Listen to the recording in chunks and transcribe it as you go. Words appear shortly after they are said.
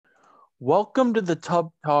Welcome to the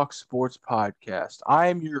Tub Talk Sports Podcast. I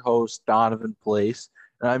am your host, Donovan Place,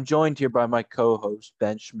 and I'm joined here by my co hosts,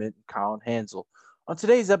 Ben Schmidt and Colin Hansel. On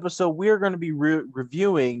today's episode, we are going to be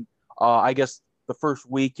reviewing, the first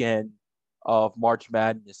weekend of March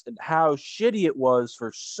Madness and how shitty it was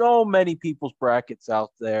for so many people's brackets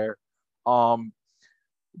out there. Um,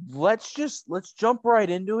 let's jump right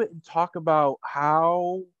into it and talk about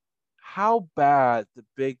how bad the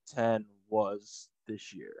Big Ten was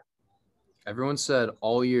this year. Everyone said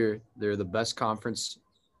all year they're the best conference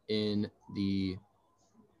in the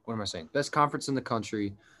what am I saying? Best conference in the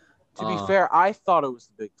country. To be fair, I thought it was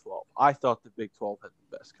the Big 12. I thought the Big 12 had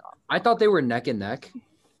the best conference. I thought they were neck and neck.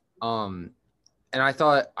 And I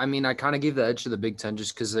kind of gave the edge to the Big Ten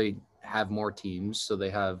just because they have more teams. So they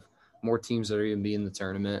have more teams that are going to be in the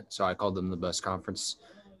tournament. So I called them the best conference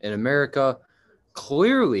in America.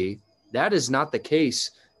 Clearly, that is not the case,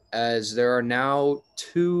 as there are now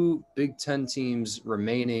two Big Ten teams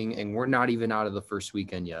remaining, and we're not even out of the first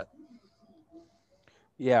weekend yet.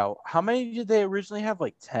 Yeah. How many did they originally have?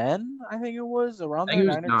 Like 10, I think it was around I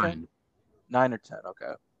there. think it was 9 or 10? nine. 9 or 10.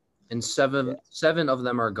 Okay. And seven of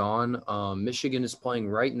them are gone. Michigan is playing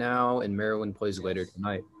right now, and Maryland plays later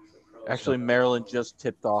tonight. Actually, Maryland just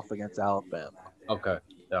tipped off against Alabama. Okay.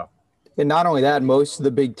 Yeah. And not only that, most of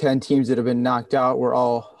the Big Ten teams that have been knocked out were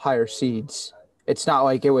all higher seeds. It's not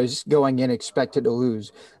like it was going in expected to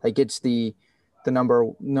lose. Like it's the number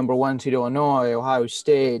one seed Illinois, Ohio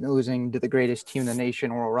State, losing to the greatest team in the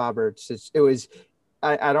nation, Oral Roberts.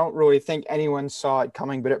 I don't really think anyone saw it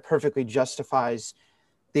coming, but it perfectly justifies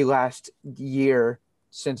the last year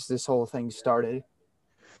since this whole thing started.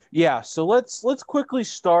 Yeah, so let's quickly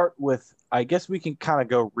start with, I guess we can kind of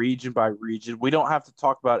go region by region. We don't have to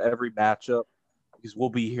talk about every matchup because we'll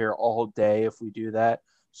be here all day if we do that.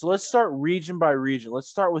 So let's start region by region. Let's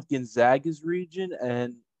start with Gonzaga's region,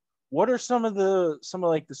 and what are some of the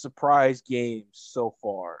surprise games so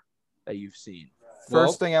far that you've seen?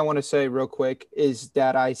 First thing I want to say real quick is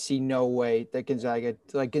that I see no way that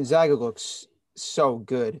Gonzaga looks so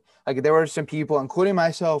good. Like there were some people, including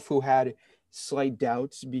myself, who had slight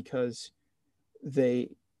doubts because they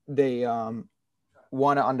won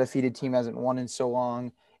an undefeated team, hasn't won in so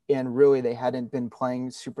long, and really they hadn't been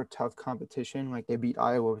playing super tough competition. Like they beat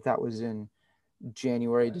Iowa, but that was in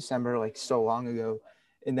January, December, like so long ago,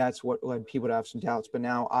 and that's what led people to have some doubts. But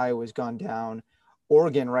now Iowa's gone down.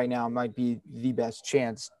 Oregon right now might be the best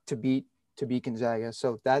chance to beat Gonzaga.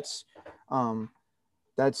 So that's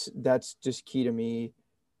just key to me.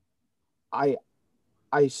 I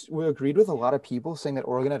agreed with a lot of people saying that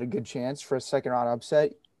Oregon had a good chance for a second round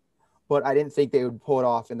upset, but I didn't think they would pull it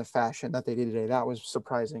off in the fashion that they did today. That was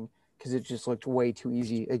surprising because it just looked way too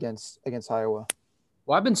easy against Iowa.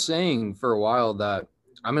 Well, I've been saying for a while that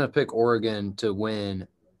I'm going to pick Oregon to win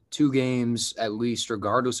 2 games at least,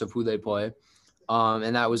 regardless of who they play.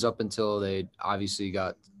 And that was up until they obviously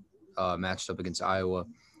got matched up against Iowa.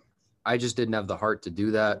 I just didn't have the heart to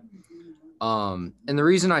do that. And the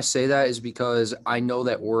reason I say that is because I know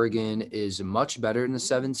that Oregon is much better than the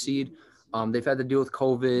 7th seed. They've had to deal with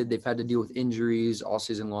COVID. They've had to deal with injuries all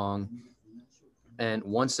season long. And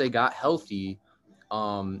once they got healthy,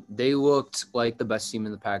 they looked like the best team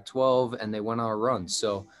in the Pac-12, and they went on a run.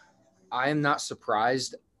 So I am not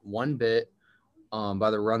surprised one bit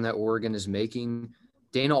by the run that Oregon is making.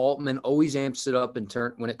 Dana Altman always amps it up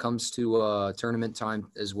when it comes to tournament time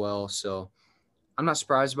as well. So I'm not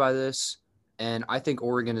surprised by this. And I think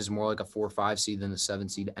Oregon is more like a 4 or 5 seed than the 7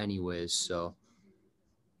 seed anyways. So,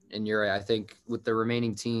 and you're right. I think with the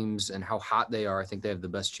remaining teams and how hot they are, I think they have the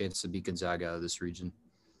best chance to beat Gonzaga out of this region.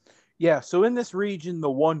 Yeah, so in this region,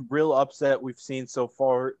 the one real upset we've seen so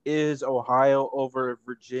far is Ohio over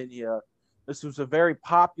Virginia. This was a very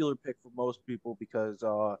popular pick for most people because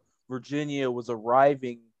Virginia was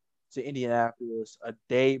arriving to Indianapolis a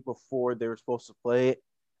day before they were supposed to play it,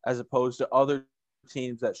 as opposed to other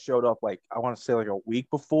teams that showed up I want to say a week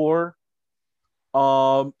before.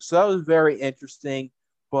 So that was very interesting,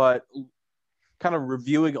 but kind of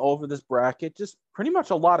reviewing over this bracket, just pretty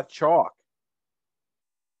much a lot of chalk.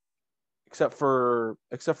 Except for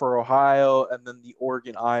Ohio and then the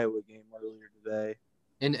Oregon-Iowa game earlier today.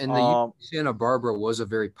 And the Santa Barbara was a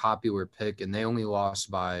very popular pick, and they only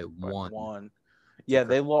lost by one. Yeah,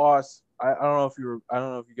 they lost. I don't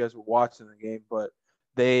know if you guys were watching the game, but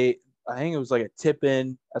I think it was like a tip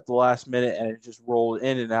in at the last minute, and it just rolled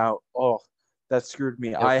in and out. Oh, that screwed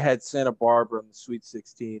me. Yep. I had Santa Barbara in the Sweet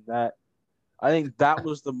 16. I think that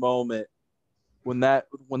was the moment when that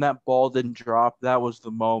ball didn't drop. That was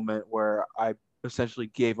the moment where I essentially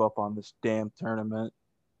gave up on this damn tournament.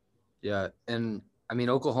 Yeah, and I mean,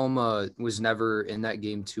 Oklahoma was never in that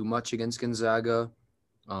game too much against Gonzaga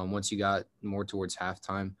once you got more towards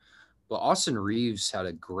halftime. But Austin Reeves had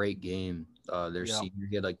a great game their Yeah. senior.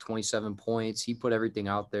 He had like 27 points. He put everything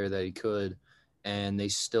out there that he could, and they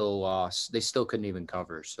still lost. They still couldn't even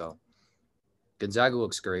cover. So Gonzaga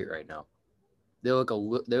looks great right now.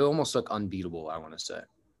 They almost look unbeatable, I want to say.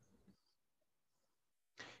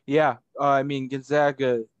 Yeah, I mean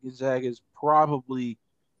Gonzaga is probably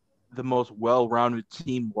the most well-rounded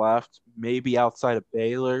team left, maybe outside of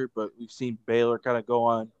Baylor, but we've seen Baylor kind of go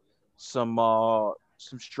on some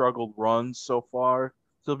struggled runs so far.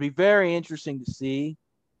 So it'll be very interesting to see.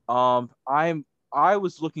 I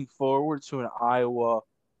was looking forward to an Iowa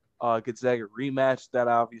Gonzaga rematch. That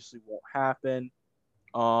obviously won't happen.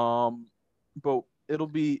 Um, but it'll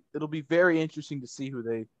be very interesting to see who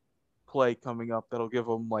they play coming up. That'll give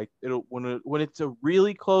them like it'll when it's a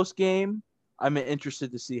really close game. I'm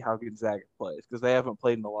interested to see how Gonzaga plays because they haven't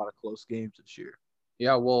played in a lot of close games this year.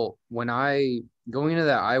 Yeah, well, going into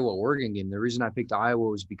that Iowa Oregon game, the reason I picked Iowa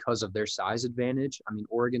was because of their size advantage. I mean,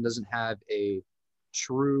 Oregon doesn't have a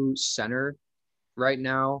true center right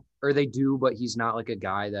now, or they do, but he's not like a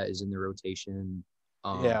guy that is in the rotation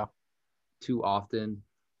Yeah, too often.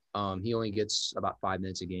 He only gets about 5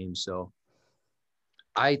 minutes a game. So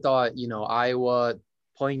I thought, Iowa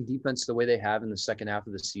playing defense the way they have in the second half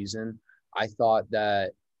of the season, I thought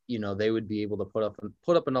that, they would be able to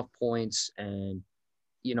put up enough points. And,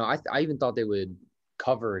 I even thought they would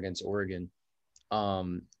cover against Oregon.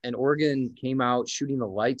 And Oregon came out shooting the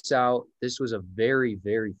lights out. This was a very,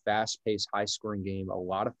 very fast-paced, high-scoring game. A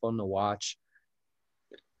lot of fun to watch.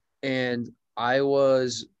 And I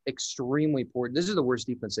was extremely poor. This is the worst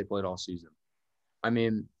defense they played all season. I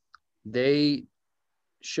mean, they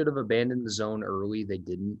should have abandoned the zone early. They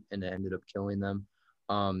didn't, and it ended up killing them.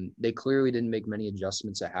 They clearly didn't make many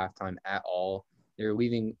adjustments at halftime at all. They were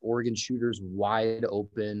leaving Oregon shooters wide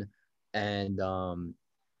open, and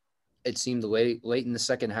it seemed late in the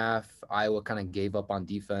second half, Iowa kind of gave up on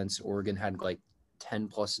defense. Oregon had like 10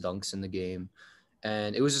 plus dunks in the game,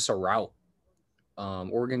 and it was just a rout.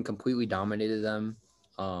 Oregon completely dominated them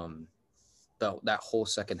that whole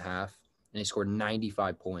second half, and they scored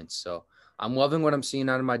 95 points. So I'm loving what I'm seeing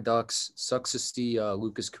out of my Ducks. Sucks to see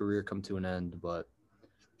Luka's career come to an end, but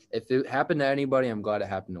if it happened to anybody, I'm glad it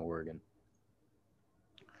happened to Oregon.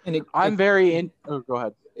 And I'm very in. Oh, go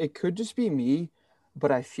ahead. It could just be me,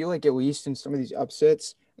 but I feel like at least in some of these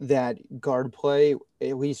upsets that guard play,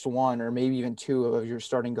 at least one or maybe even two of your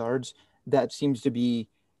starting guards, that seems to be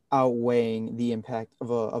outweighing the impact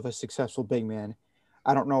of a successful big man.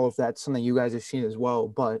 I don't know if that's something you guys have seen as well,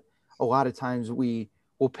 but a lot of times we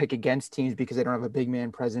will pick against teams because they don't have a big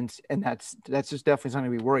man presence, and that's just definitely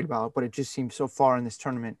something to be worried about. But it just seems so far in this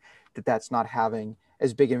tournament that that's not having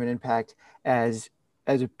as big of an impact as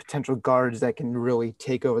a potential guards that can really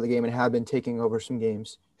take over the game and have been taking over some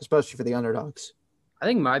games, especially for the underdogs. I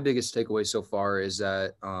think my biggest takeaway so far is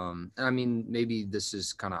that, and I mean, maybe this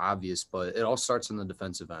is kind of obvious, but it all starts on the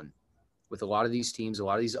defensive end. With a lot of these teams, a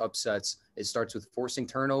lot of these upsets, it starts with forcing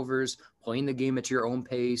turnovers, playing the game at your own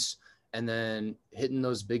pace, and then hitting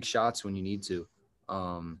those big shots when you need to.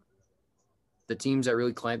 The teams that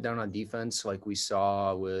really clamp down on defense, like we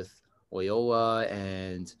saw with Loyola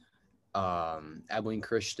and Abilene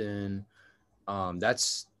Christian,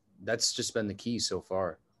 that's just been the key so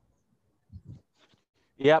far.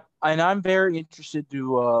 Yep, and I'm very interested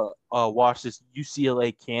to watch this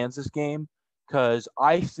UCLA Kansas game because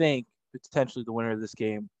I think potentially the winner of this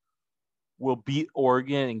game will beat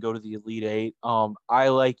Oregon and go to the Elite Eight. I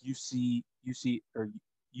like UC or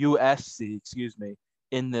USC, excuse me,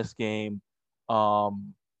 in this game.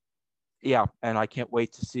 Yeah, and I can't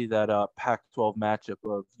wait to see that Pac-12 matchup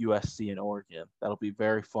of USC and Oregon. That'll be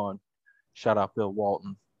very fun. Shout out Bill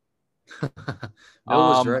Walton. Bill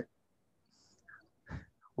was right.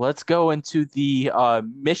 Let's go into the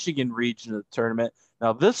Michigan region of the tournament.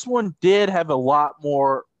 Now, this one did have a lot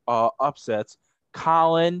more upsets.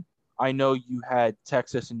 Colin, I know you had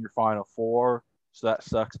Texas in your Final Four, so that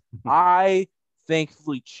sucks. I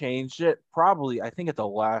thankfully changed it. Probably, I think at the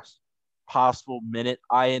last possible minute,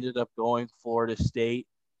 I ended up going Florida State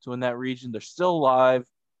to win that region. They're still alive.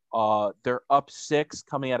 They're up 6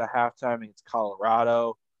 coming out of halftime against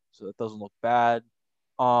Colorado, so that doesn't look bad.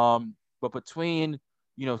 But between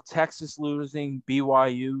Texas losing,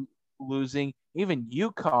 BYU losing, even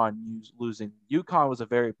UConn losing. UConn was a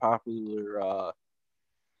very popular,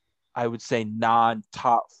 I would say,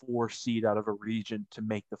 non-top 4 seed out of a region to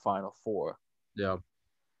make the Final Four. Yeah.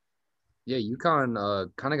 Yeah,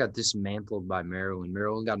 UConn kind of got dismantled by Maryland.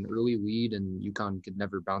 Maryland got an early lead, and UConn could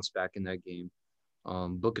never bounce back in that game.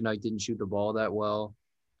 Book Knight didn't shoot the ball that well.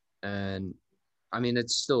 And, I mean,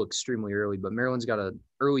 it's still extremely early, but Maryland's got an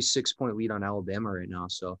early 6-point lead on Alabama right now,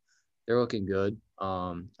 so they're looking good.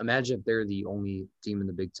 Imagine if they're the only team in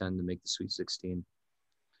the Big Ten to make the Sweet 16.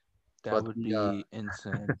 That But would be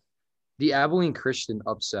insane. the Abilene Christian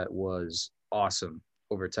upset was awesome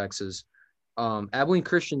over Texas. Abilene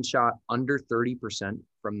Christian shot under 30%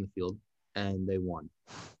 from the field, and they won,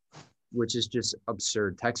 which is just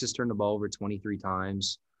absurd. Texas turned the ball over 23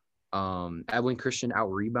 times. Abilene Christian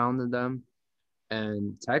out-rebounded them.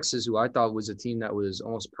 And Texas, who I thought was a team that was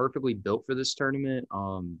almost perfectly built for this tournament,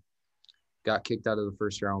 got kicked out of the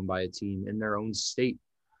first round by a team in their own state.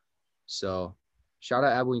 So shout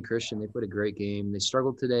out Abilene Christian. They played a great game. They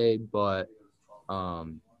struggled today, but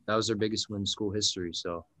that was their biggest win in school history.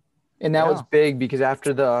 So, and that was big because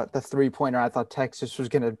after the 3-pointer, I thought Texas was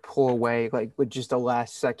going to pull away like with just a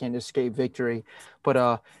last-second escape victory.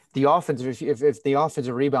 But the offensive, if the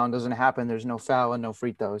offensive rebound doesn't happen, there's no foul and no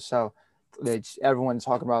free throws. So everyone's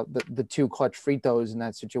talking about the 2 clutch free throws in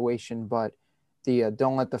that situation, but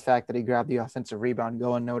don't let the fact that he grabbed the offensive rebound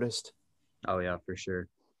go unnoticed. Oh yeah, for sure.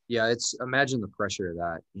 Yeah, imagine the pressure of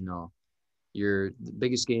that. You're the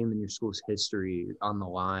biggest game in your school's history on the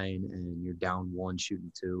line, and you're down 1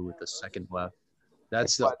 shooting 2 with a second left.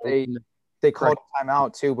 That's they called a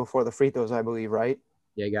timeout too before the free throws, I believe, right?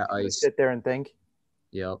 Yeah, you got ice. Sit there and think.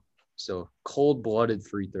 Yep. So cold-blooded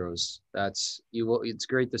free throws. It's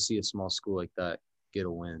great to see a small school like that get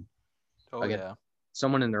a win. Oh yeah.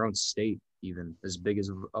 Someone in their own state, even as big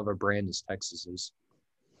of a brand as Texas is.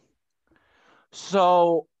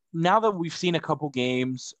 So now that we've seen a couple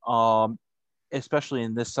games, especially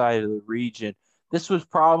in this side of the region, this was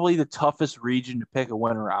probably the toughest region to pick a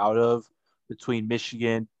winner out of between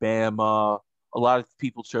Michigan, Bama. A lot of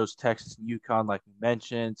people chose Texas and UConn, like we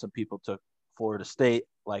mentioned. Some people took Florida State,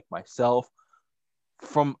 like myself.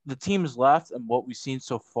 From the teams left and what we've seen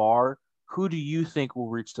so far, who do you think will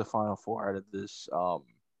reach the Final Four out of this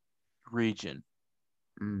region?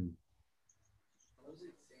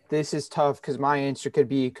 This is tough because my answer could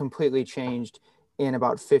be completely changed in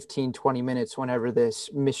about 15, 20 minutes whenever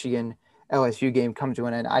this Michigan LSU game comes to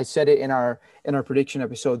an end. I said it in our prediction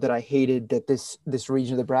episode that I hated that this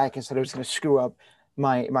region of the bracket, said it was going to screw up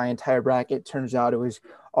my entire bracket. Turns out it was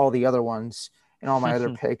all the other ones and all my other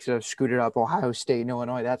picks have screwed it up. Ohio State and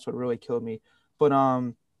Illinois, that's what really killed me. But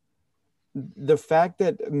the fact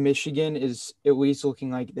that Michigan is at least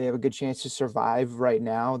looking like they have a good chance to survive right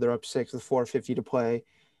now. They're up 6 with 4:50 to play.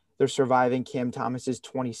 They're surviving Cam Thomas's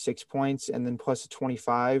 26 points and then plus a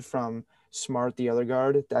 25 from Smart, the other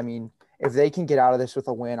guard. I mean, if they can get out of this with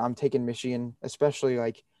a win, I'm taking Michigan, especially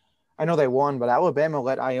I know they won, but Alabama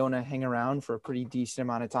let Iona hang around for a pretty decent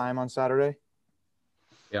amount of time on Saturday.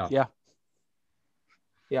 Yeah.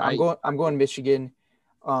 Yeah, I'm going Michigan.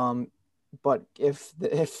 But if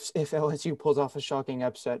LSU pulls off a shocking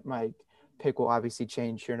upset, my pick will obviously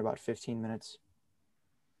change here in about 15 minutes.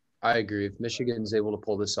 I agree. If Michigan's able to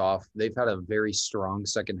pull this off, they've had a very strong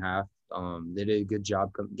second half. They did a good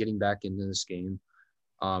job getting back into this game.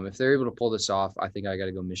 If they're able to pull this off, I think I got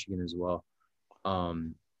to go Michigan as well.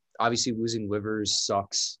 Obviously, losing Livers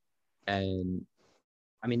sucks. And,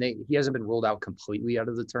 I mean, he hasn't been ruled out completely out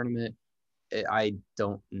of the tournament. I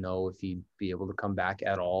don't know if he'd be able to come back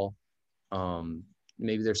at all.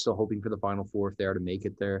 Maybe they're still hoping for the Final Four if they are to make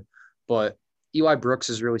it there. But Eli Brooks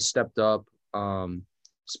has really stepped up,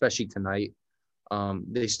 especially tonight.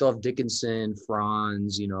 They still have Dickinson,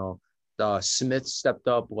 Franz, Smith stepped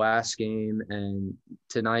up last game, and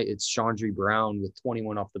tonight it's Chandri Brown with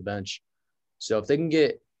 21 off the bench. So if they can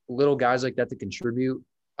get little guys like that to contribute,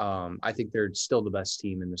 I think they're still the best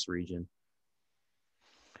team in this region.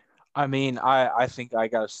 I mean, I think I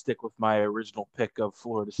got to stick with my original pick of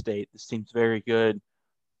Florida State. This team's very good,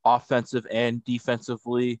 offensive and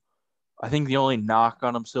defensively. I think the only knock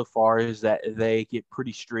on them so far is that they get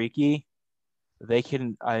pretty streaky. They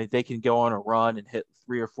can go on a run and hit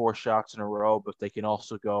 3 or 4 shots in a row, but they can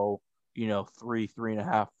also go,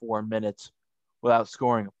 3.5, 4 minutes without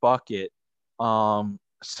scoring a bucket.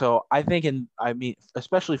 So I think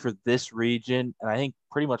especially for this region, and I think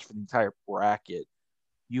pretty much for the entire bracket,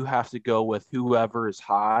 you have to go with whoever is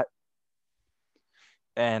hot.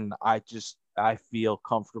 And I feel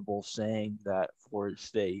comfortable saying that Florida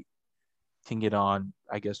State can get on,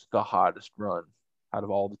 I guess, the hottest run out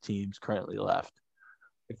of all the teams currently left.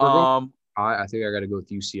 If we're going, I think I got to go with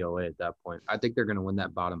UCLA at that point. I think they're going to win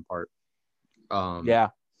that bottom part.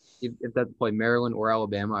 Yeah. If that play Maryland or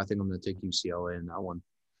Alabama, I think I'm going to take UCLA in that one.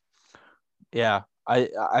 Yeah.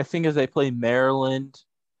 I think if they play Maryland,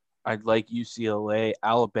 I'd like UCLA.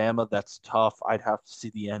 Alabama, that's tough. I'd have to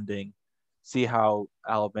see the ending, see how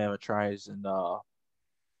Alabama tries and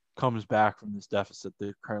comes back from this deficit.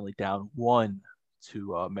 They're currently down 1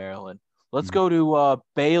 to Maryland. Let's go to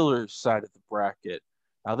Baylor's side of the bracket.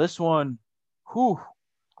 Now, this one,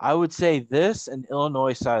 I would say this and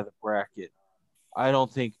Illinois side of the bracket. I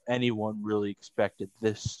don't think anyone really expected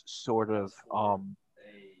this sort of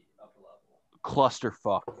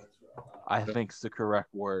clusterfuck, I think is the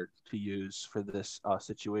correct word to use for this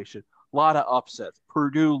situation. A lot of upsets.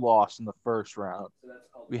 Purdue lost in the first round.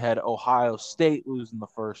 We had Ohio State lose in the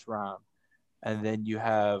first round. And then you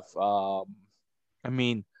have,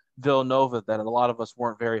 Villanova that a lot of us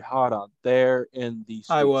weren't very hot on. They're in the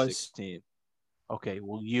Sweet 16. Okay,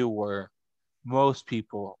 well, you were. Most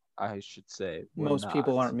people, I should say, most not.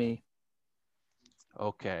 People aren't me.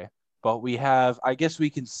 Okay, but we have, I guess we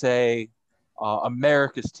can say,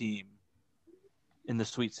 America's team in the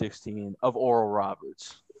Sweet 16 of Oral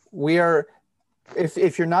Roberts. We are,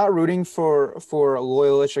 if you're not rooting for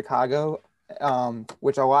Loyola Chicago,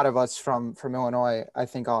 which a lot of us from Illinois I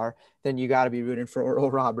think are, then you got to be rooting for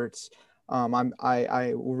Oral Roberts.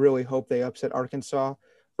 I really hope they upset Arkansas.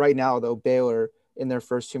 Right now, though, Baylor in their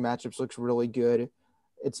first 2 matchups looks really good.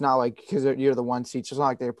 It's not like, because you're the 1 seed, so it's not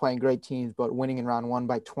like they're playing great teams, but winning in round 1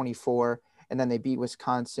 by 24, and then they beat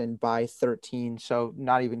Wisconsin by 13, so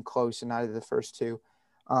not even close in either of the first 2.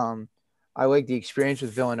 I like the experience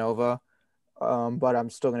with Villanova, but I'm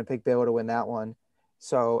still going to pick Baylor to win that one.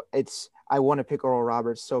 So I want to pick Oral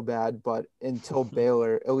Roberts so bad, but until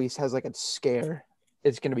Baylor at least has like a scare,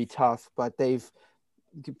 it's going to be tough. But they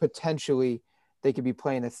could be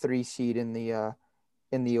playing the 3 seed in the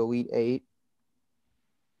Elite 8.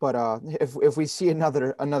 But if we see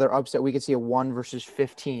another upset, we could see a 1 versus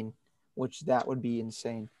 15, which that would be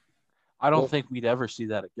insane. I don't think we'd ever see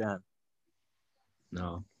that again.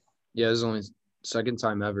 No. Yeah, it was only second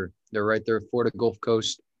time ever. They're right there, Florida Gulf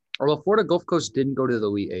Coast. Well, Florida Gulf Coast didn't go to the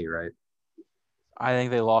Elite 8, right? I think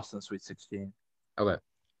they lost in the Sweet 16. Okay.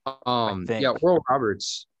 Yeah, Oral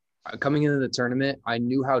Roberts, coming into the tournament, I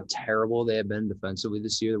knew how terrible they had been defensively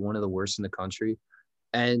this year. They're one of the worst in the country.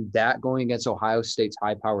 And that going against Ohio State's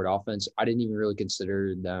high-powered offense, I didn't even really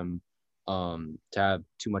consider them to have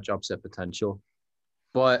too much upset potential.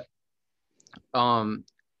 But, some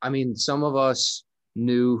of us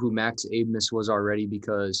knew who Max Abmas was already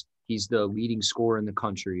because he's the leading scorer in the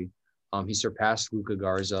country. He surpassed Luka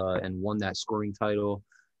Garza and won that scoring title.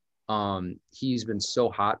 He's been so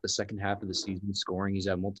hot the second half of the season scoring. He's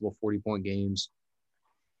had multiple 40-point games.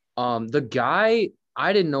 The guy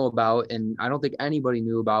I didn't know about, and I don't think anybody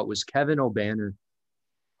knew about, was Kevin Obanor.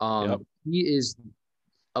 He is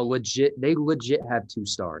they legit have 2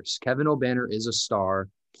 stars. Kevin Obanor is a star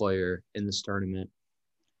player in this tournament.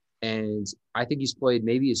 And I think he's played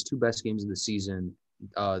maybe his 2 best games of the season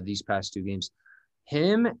these past 2 games.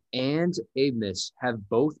 Him and Abmas have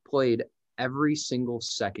both played every single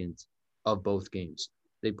second of both games.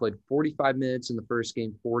 They played 45 minutes in the first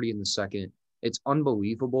game, 40 in the second. It's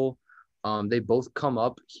unbelievable. They both come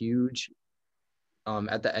up huge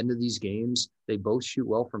at the end of these games. They both shoot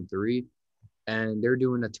well from 3, and they're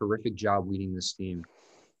doing a terrific job leading this team.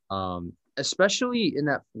 Especially in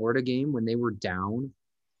that Florida game when they were down.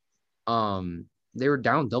 They were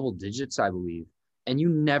down double digits, I believe. And you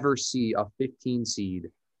never see a 15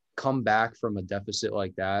 seed come back from a deficit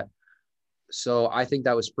like that. So I think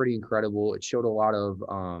that was pretty incredible. It showed a lot of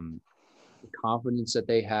confidence that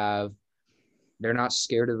they have. They're not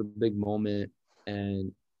scared of a big moment.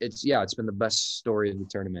 And it's been the best story of the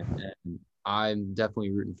tournament. And I'm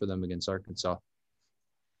definitely rooting for them against Arkansas.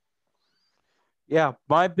 Yeah,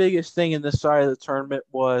 my biggest thing in this side of the tournament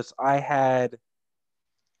was I had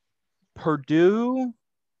Purdue,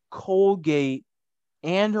 Colgate,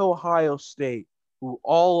 and Ohio State, who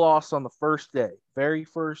all lost on the first day, very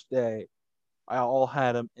first day. I all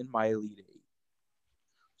had them in my Elite 8.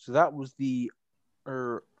 So that was the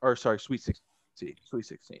Sweet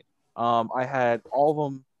 16. I had all of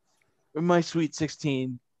them in my Sweet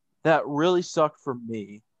 16. That really sucked for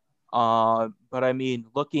me. But I mean,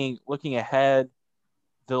 looking ahead,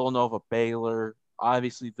 Villanova, Baylor,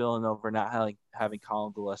 obviously Villanova not having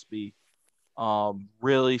Colin Gillespie,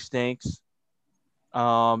 really stinks.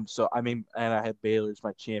 So I mean, and I had Baylor as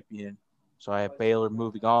my champion, so I have Baylor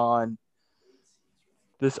moving on.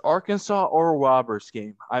 This Arkansas Oral Roberts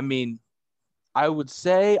game, I mean, I would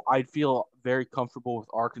say I'd feel very comfortable with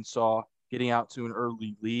Arkansas getting out to an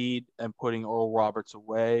early lead and putting Oral Roberts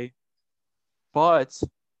away. But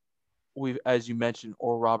as you mentioned,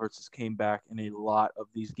 Oral Roberts has came back in a lot of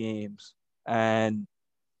these games, and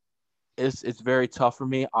it's very tough for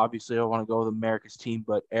me. Obviously, I want to go with America's team,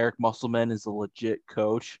 but Eric Musselman is a legit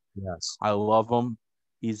coach. Yes, I love him.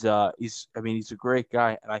 He's he's a great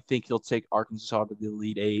guy, and I think he'll take Arkansas to the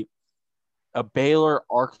Elite Eight. A Baylor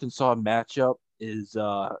Arkansas matchup is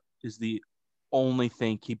the only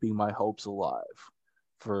thing keeping my hopes alive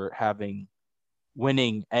for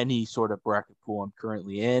winning any sort of bracket pool I'm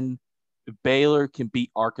currently in. If Baylor can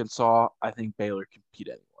beat Arkansas, I think Baylor can beat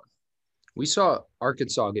anyone. We saw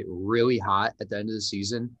Arkansas get really hot at the end of the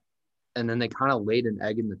season, and then they kind of laid an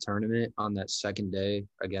egg in the tournament on that second day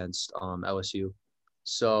against LSU.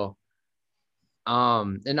 So,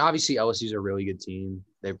 and obviously LSU's a really good team.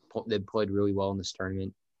 They played really well in this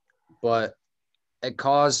tournament, but it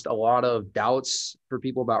caused a lot of doubts for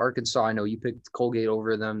people about Arkansas. I know you picked Colgate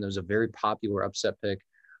over them. There's a very popular upset pick,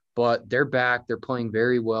 but they're back. They're playing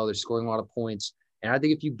very well. They're scoring a lot of points. And I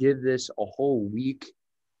think if you give this a whole week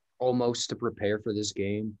almost to prepare for this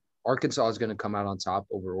game, Arkansas is going to come out on top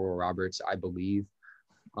over Oral Roberts, I believe.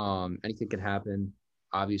 Anything can happen,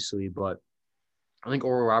 obviously, but I think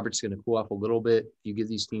Oral Roberts is going to cool off a little bit. If you give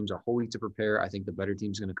these teams a whole week to prepare, I think the better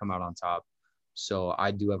team is going to come out on top. So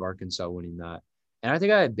I do have Arkansas winning that. And I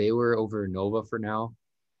think I had Baylor over Nova for now.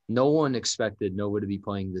 No one expected Nova to be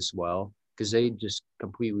playing this well because they just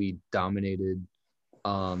completely dominated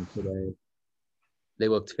today. They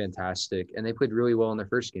looked fantastic, and they played really well in their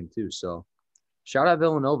first game too. So shout out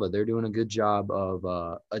Villanova. They're doing a good job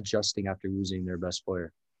of adjusting after losing their best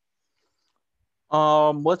player.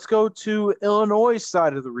 Let's go to Illinois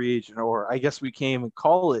side of the region, or I guess we can't even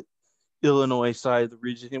call it Illinois side of the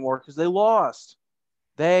region anymore because they lost.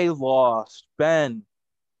 They lost. Ben,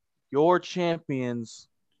 your champions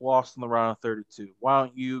lost in the round of 32. Why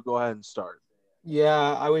don't you go ahead and start?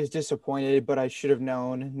 Yeah, I was disappointed, but I should have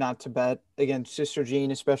known not to bet against Sister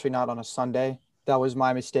Jean, especially not on a Sunday. That was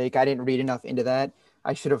my mistake. I didn't read enough into that.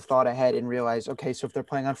 I should have thought ahead and realized, okay, so if they're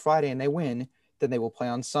playing on Friday and they win, then they will play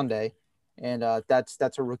on Sunday, and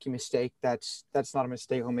that's a rookie mistake. That's not a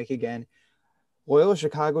mistake I'll make again. Loyola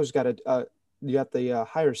Chicago's got you got the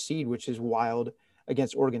higher seed, which is wild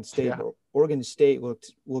against Oregon State. Yeah. But Oregon State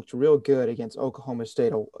looked real good against Oklahoma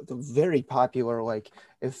State. Very popular. Like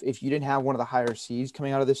if you didn't have one of the higher seeds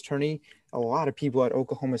coming out of this tourney, a lot of people at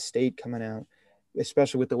Oklahoma State coming out,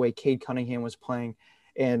 especially with the way Cade Cunningham was playing,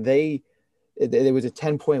 and there was a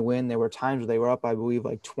 10-point win. There were times where they were up, I believe,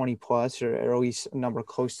 like 20 plus or at least a number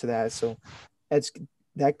close to that. So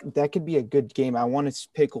that could be a good game. I want to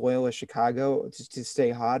pick Loyola Chicago to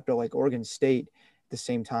stay hot, but like Oregon State at the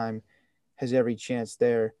same time has every chance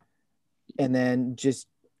there. And then just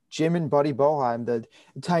Jim and Buddy Boeheim, the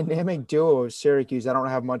dynamic duo of Syracuse. I don't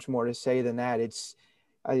have much more to say than that. It's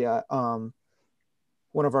one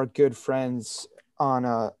of our good friends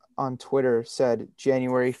on Twitter said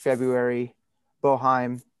January, February,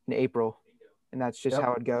 Boeheim, and April, and that's just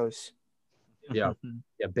how it goes. Yeah.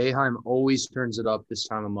 Yeah. Boeheim always turns it up this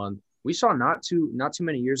time of month. We saw not too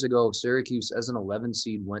many years ago, Syracuse as an 11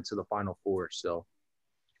 seed went to the Final Four. So,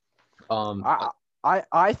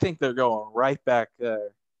 I think they're going right back there.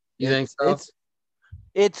 You think so?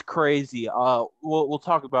 It's crazy. We'll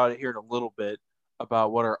talk about it here in a little bit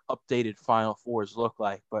about what our updated Final Fours look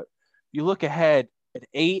like. But you look ahead at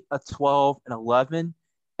 8, a 12, an 11,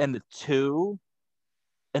 and the 2,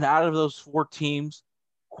 and out of those 4 teams,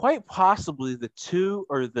 quite possibly the 2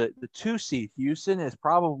 seed Houston is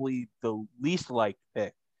probably the least liked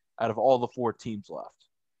pick out of all the 4 teams left.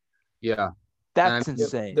 Yeah. That's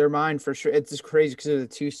insane. They're mine for sure. It's just crazy because of the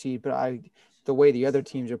 2 seed, but the way the other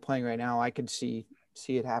teams are playing right now, I could see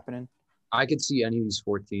it happening. I could see any of these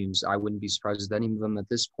 4 teams. I wouldn't be surprised with any of them at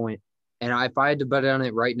this point. And if I had to bet on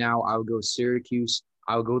it right now, I would go Syracuse.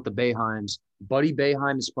 I would go with the Boeheims. Buddy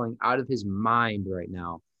Boeheim is playing out of his mind right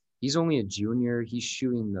now. He's only a junior. He's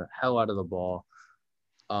shooting the hell out of the ball.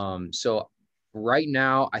 So right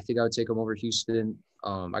now, I think I would take him over Houston.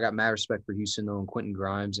 I got mad respect for Houston, though, and Quentin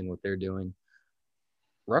Grimes and what they're doing.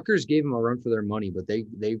 Rutgers gave them a run for their money, but they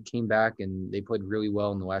came back and they played really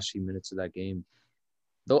well in the last few minutes of that game.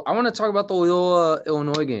 Though I want to talk about the Loyola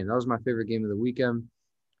Illinois game. That was my favorite game of the weekend.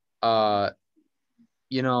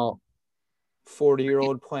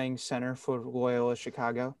 40-year-old playing center for Loyola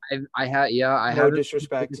Chicago. I have no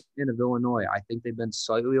disrespect. Fan of Illinois. I think they've been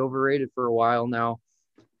slightly overrated for a while now,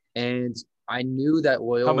 and I knew that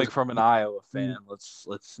Loyola coming from an Iowa fan. Let's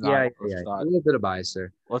not. A little bit of bias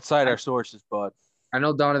there. Let's cite our sources, bud. I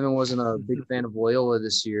know Donovan wasn't a big fan of Loyola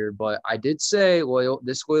this year, but I did say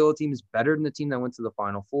this Loyola team is better than the team that went to the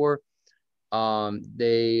Final Four.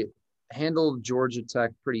 They handled Georgia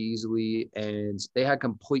Tech pretty easily, and they had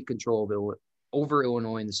complete control over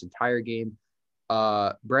Illinois in this entire game.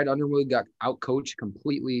 Brad Underwood got outcoached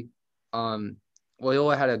completely.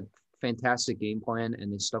 Loyola had a fantastic game plan,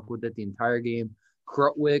 and they stuck with it the entire game.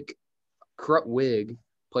 Krutwig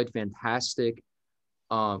played fantastic.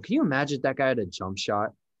 Can you imagine if that guy had a jump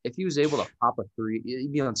shot? If he was able to pop a three,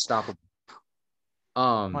 he'd be unstoppable.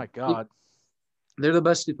 My God. They're the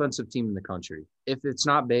best defensive team in the country. If it's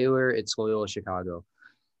not Baylor, it's Loyola Chicago.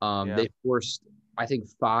 Yeah. They forced, I think,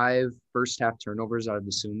 5 first half turnovers out of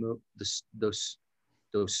Dosunmu,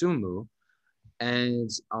 and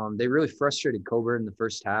they really frustrated Coburn in the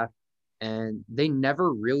first half, and they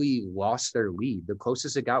never really lost their lead. The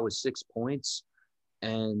closest it got was 6 points,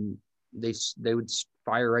 and they would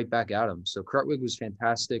fire right back at them. So Krutwig was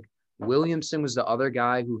fantastic. Williamson was the other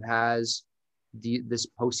guy who has this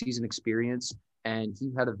postseason experience, and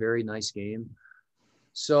he had a very nice game.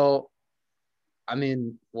 So, I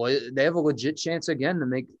mean, well, they have a legit chance again to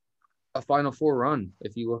make a Final Four run.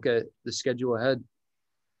 If you look at the schedule ahead,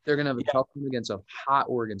 they're going to have a tough one against a hot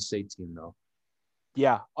Oregon State team, though.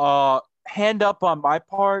 Yeah. Hand up on my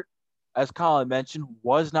part, as Colin mentioned,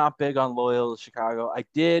 was not big on Loyola Chicago. I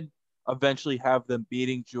did eventually have them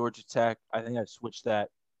beating Georgia Tech. I think I switched that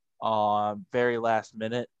very last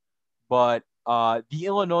minute. But the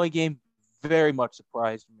Illinois game very much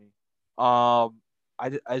surprised me.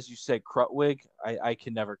 As you said, Krutwig. I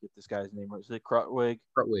can never get this guy's name right. Is it Krutwig?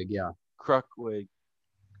 Krutwig, yeah. Krutwig.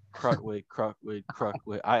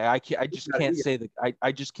 I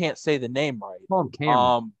just can't say the name right. Call him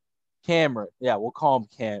Cameron. Cameron. Yeah, we'll call him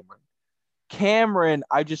Cameron. Cameron,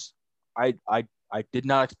 I did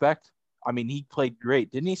not expect. I mean, he played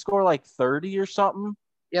great. Didn't he score like 30 or something?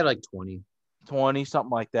 Yeah, like 20, something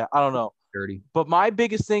like that. I don't know. 30. But my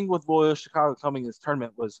biggest thing with Loyola Chicago coming in this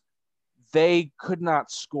tournament was they could not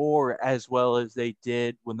score as well as they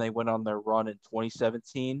did when they went on their run in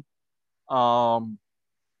 2017.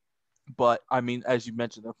 But, I mean, as you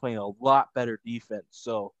mentioned, they're playing a lot better defense.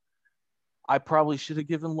 So I probably should have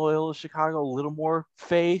given Loyola Chicago a little more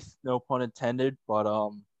faith, no pun intended. But,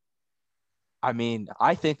 I mean,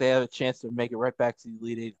 I think they have a chance to make it right back to the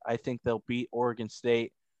Elite Eight. I think they'll beat Oregon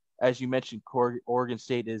State. As you mentioned, Oregon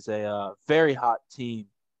State is a very hot team.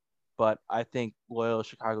 But I think Loyola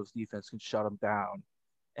Chicago's defense can shut them down.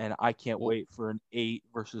 And I can't wait for an 8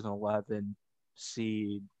 versus an 11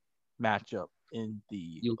 seed matchup in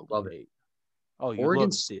the Elite Eight. Oh,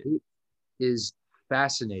 Oregon State is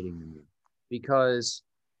fascinating to me because,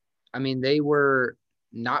 I mean, they were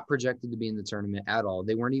not projected to be in the tournament at all.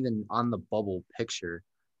 They weren't even on the bubble picture.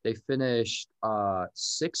 They finished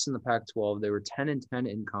 6th in the Pac-12. They were 10-10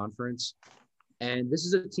 in conference. And this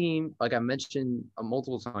is a team, like I mentioned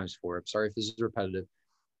multiple times before. I'm sorry if this is repetitive.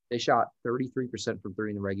 They shot 33% from 3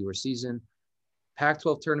 in the regular season.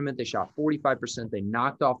 Pac-12 tournament, they shot 45%. They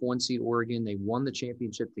knocked off 1 seed Oregon. They won the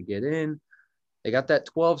championship to get in. They got that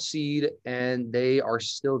 12 seed, and they are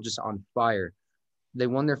still just on fire. They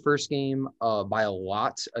won their first game by a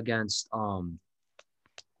lot against who'd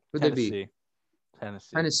they beat?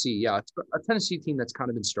 Tennessee, yeah. It's a Tennessee team that's kind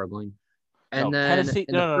of been struggling. And then Tennessee,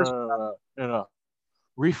 no.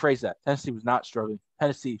 Rephrase that. Tennessee was not struggling.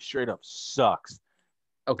 Tennessee straight up sucks.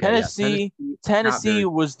 Okay. Tennessee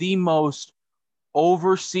was the most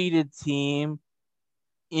overseeded team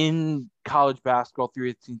in college basketball through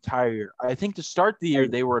its entire year. I think to start the year,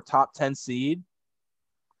 they were a top 10 seed,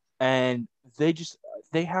 and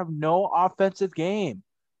they have no offensive game.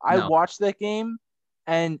 I watched that game,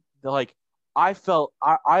 and I felt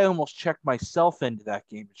I almost checked myself into that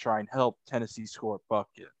game to try and help Tennessee score a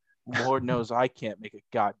bucket. Lord knows I can't make a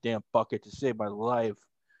goddamn bucket to save my life.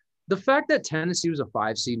 The fact that Tennessee was a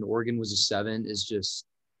 5 seed and Oregon was a 7 is just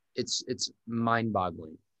it's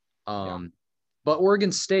mind-boggling. But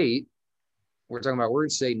Oregon State, we're talking about Oregon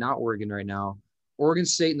State, not Oregon right now. Oregon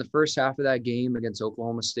State in the first half of that game against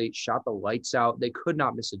Oklahoma State shot the lights out. They could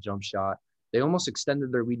not miss a jump shot. They almost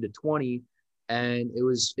extended their lead to 20, and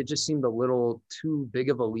it just seemed a little too big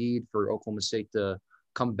of a lead for Oklahoma State to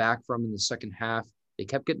come back from in the second half. They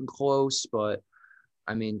kept getting close, but,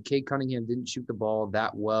 I mean, Cade Cunningham didn't shoot the ball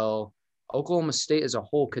that well. Oklahoma State as a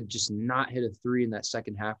whole could just not hit a 3 in that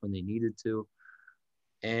second half when they needed to.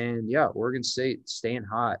 And, yeah, Oregon State staying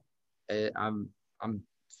hot. I'm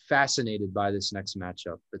fascinated by this next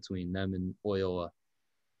matchup between them and Loyola.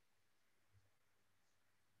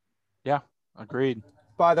 Yeah, agreed.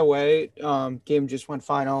 By the way, game just went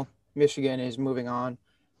final. Michigan is moving on.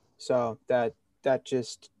 So that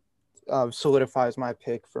just solidifies my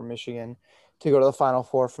pick for Michigan to go to the Final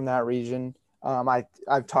Four from that region.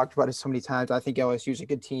 I've talked about it so many times. I think LSU is a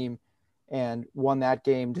good team and won that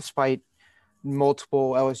game despite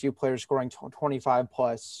multiple LSU players scoring 25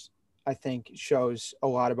 plus. I think shows a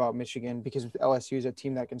lot about Michigan because LSU is a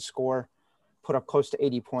team that can score, put up close to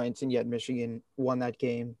 80 points, and yet Michigan won that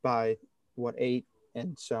game by 8?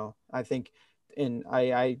 And so I think,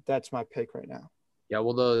 I that's my pick right now. Yeah,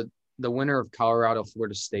 well, the winner of Colorado,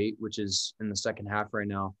 Florida State, which is in the second half right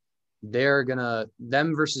now,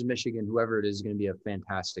 them versus Michigan, whoever it is going to be a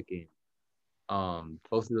fantastic game.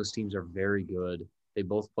 Both of those teams are very good. They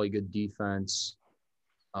both play good defense.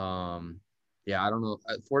 Yeah, I don't know.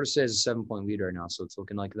 Florida State is a 7-point lead right now, so it's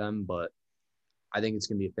looking like them, but I think it's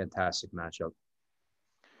going to be a fantastic matchup.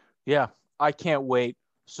 Yeah, I can't wait.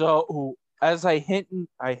 So as I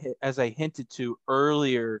hinted to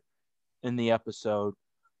earlier in the episode,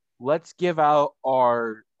 let's give out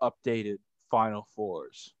our updated Final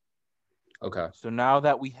Fours. Okay. So now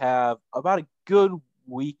that we have about a good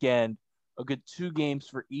weekend, a good 2 games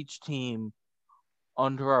for each team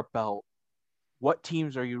under our belt, what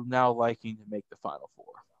teams are you now liking to make the Final Four?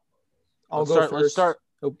 I'll go first. Let's start.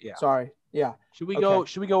 Oh, yeah. Sorry. Yeah. Should we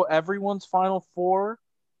go everyone's Final Four?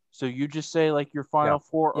 So you just say like your Final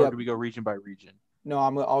Four, or do we go region by region? No,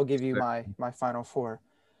 I'll give you my Final Four.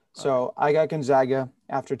 So I got Gonzaga.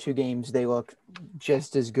 After 2 games, they look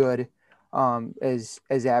just as good as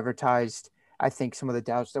advertised. I think some of the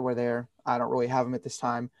doubts that were there, I don't really have them at this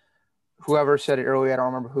time. Whoever said it earlier, I don't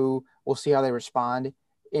remember who. We'll see how they respond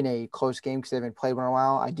in a close game because they haven't played one in a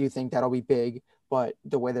while. I do think that'll be big, but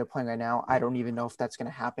the way they're playing right now, I don't even know if that's going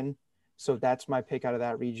to happen. So that's my pick out of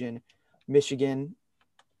that region. Michigan,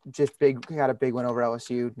 got a big win over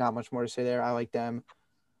LSU. Not much more to say there. I like them.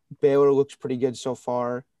 Baylor looks pretty good so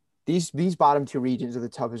far. These bottom 2 regions are the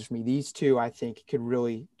toughest for me. These 2, I think, could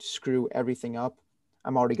really screw everything up.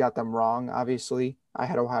 I'm already got them wrong, obviously. I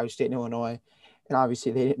had Ohio State and Illinois, and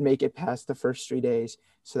obviously they didn't make it past the first 3 days.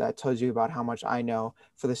 So that tells you about how much I know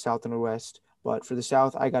for the South and the West. But for the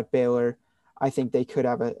South, I got Baylor. I think they could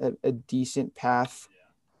have a decent path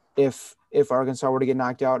if Arkansas were to get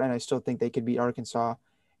knocked out, and I still think they could beat Arkansas.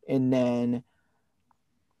 And then,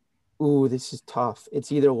 this is tough.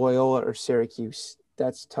 It's either Loyola or Syracuse.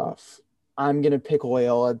 That's tough. I'm going to pick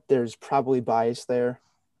Loyola. There's probably bias there,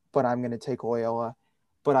 but I'm going to take Loyola.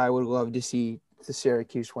 But I would love to see the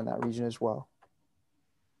Syracuse win that region as well.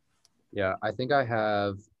 Yeah, I think I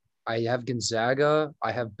have Gonzaga.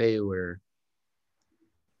 I have Baylor.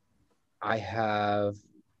 I'm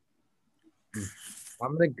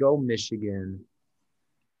going to go Michigan.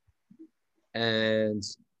 And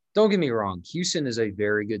don't get me wrong, Houston is a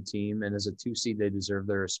very good team, and as a 2 seed, they deserve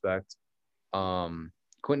their respect.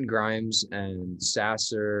 Quentin Grimes and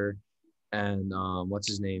Sasser and what's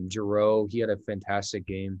his name, Giroux, he had a fantastic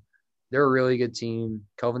game. They're a really good team.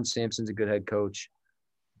 Kelvin Sampson's a good head coach.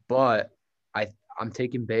 But I'm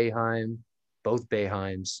taking Boeheim, both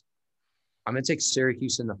Boeheims. I'm going to take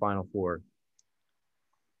Syracuse in the Final Four.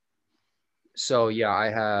 So, yeah,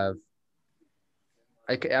 I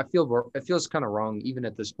feel it feels kind of wrong even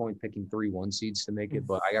at this point picking 3 1 seeds to make it,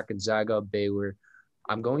 but I got Gonzaga, Baylor.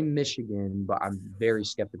 I'm going Michigan, but I'm very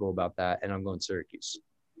skeptical about that, and I'm going Syracuse.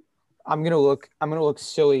 I'm gonna look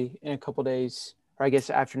silly in a couple days, or I guess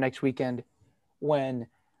after next weekend, when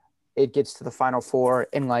it gets to the Final Four,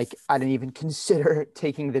 and like I didn't even consider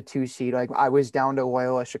taking the 2 seed. Like I was down to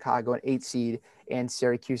Loyola Chicago, an 8 seed, and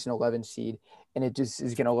Syracuse, an 11 seed, and it just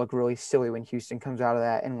is gonna look really silly when Houston comes out of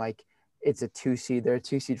that and like it's a 2 seed. They're a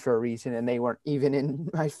 2 seed for a reason, and they weren't even in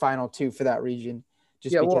my final 2 for that region,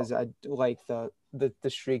 just because I like the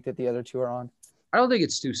streak that the other 2 are on. I don't think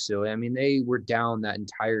it's too silly. I mean, they were down that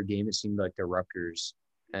entire game. It seemed like the Rutgers,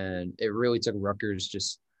 and it really took Rutgers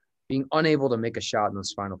just being unable to make a shot in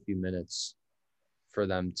those final few minutes for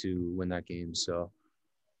them to win that game. So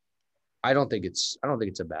I don't think it's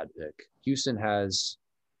a bad pick. Houston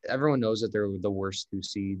everyone knows that they're the worst 2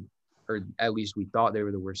 seed, or at least we thought they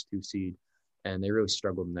were the worst 2 seed, and they really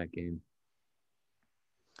struggled in that game.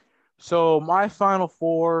 So my Final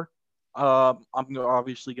Four, I'm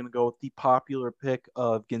obviously going to go with the popular pick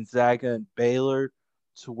of Gonzaga and Baylor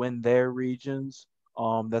to win their regions.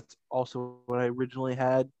 That's also what I originally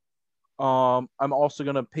had. I'm also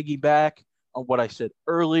going to piggyback on what I said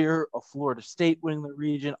earlier of Florida State winning the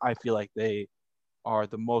region. I feel like they are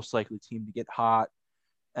the most likely team to get hot.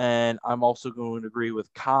 And I'm also going to agree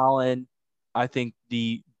with Colin. I think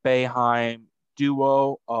the Boeheim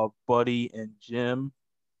duo of Buddy and Jim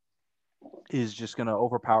is just going to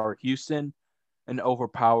overpower Houston and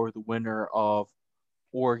overpower the winner of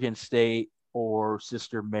Oregon State or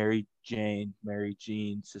Sister Mary Jean,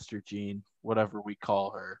 Sister Jean, whatever we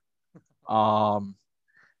call her.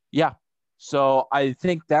 Yeah. So I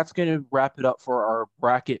think that's going to wrap it up for our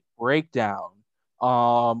bracket breakdown.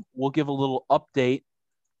 We'll give a little update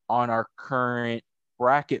on our current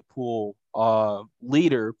bracket pool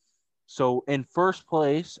leader. So in first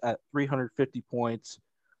place at 350 points,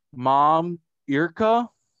 Mom Irka,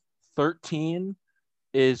 13.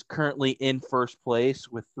 is currently in first place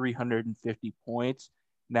with 350 points.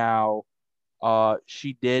 Now,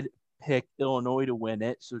 she did pick Illinois to win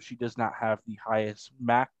it, so she does not have the highest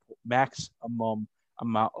maximum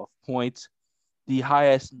amount of points. The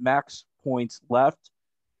highest max points left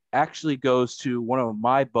actually goes to one of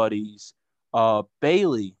my buddies,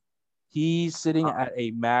 Bailey. He's sitting at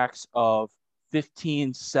a max of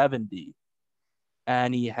 1570,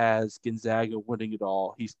 and he has Gonzaga winning it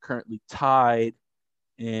all. He's currently tied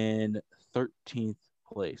in 13th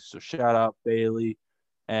place. So shout out Bailey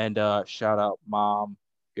and shout out Mom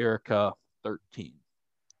Erica 13.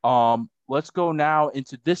 Let's go now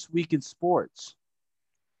into this week in sports.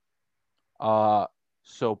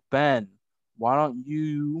 So Ben, why don't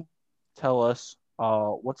you tell us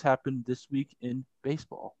what's happened this week in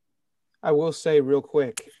baseball? I will say real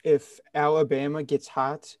quick, if Alabama gets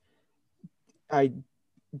hot, I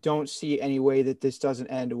don't see any way that this doesn't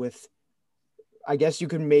end with, I guess you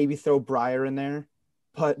could maybe throw Breyer in there,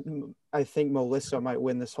 but I think Melissa might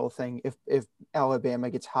win this whole thing if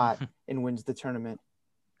Alabama gets hot and wins the tournament.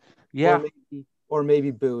 Yeah. Or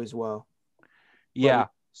maybe Boo as well. Yeah.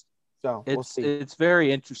 So we'll see. It's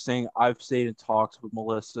very interesting. I've stayed in talks with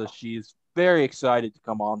Melissa. She's very excited to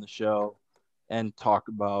come on the show and talk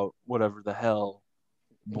about whatever the hell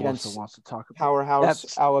Melissa wants to talk about.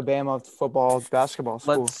 Powerhouse Alabama football basketball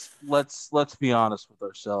school. Let's be honest with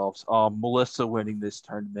ourselves. Melissa winning this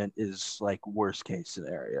tournament is like worst case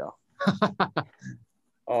scenario.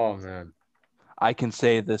 Oh man. I can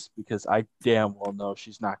say this because I damn well know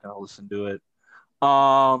she's not going to listen to it.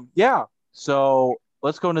 Yeah. So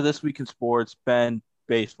let's go into this week in sports. Ben,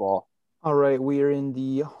 baseball. All right, we are in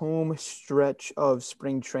the home stretch of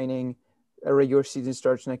spring training. A regular season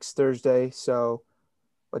starts next Thursday, so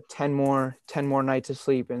but 10 more nights of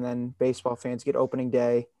sleep, and then baseball fans get opening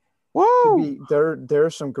day. Woo! There are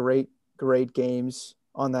some great games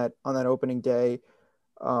on that opening day.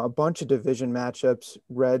 A bunch of division matchups.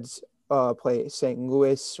 Reds play St.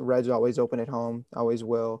 Louis. Reds always open at home, always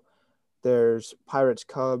will. There's Pirates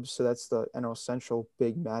Cubs, so that's the NL Central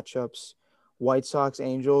big matchups. White Sox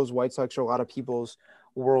Angels. White Sox are a lot of people's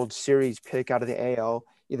World Series pick out of the AL.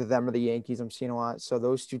 Either them or the Yankees. I'm seeing a lot. So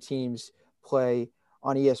those two teams play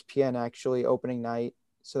on ESPN actually opening night,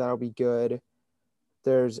 so that'll be good.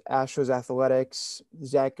 There's Astros Athletics.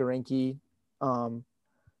 Zach Greinke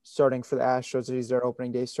starting for the Astros. He's their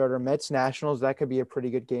opening day starter. Mets Nationals, that could be a pretty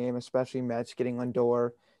good game, especially Mets getting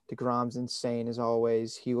Lindor. DeGrom's insane as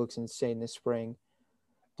always. He looks insane this spring.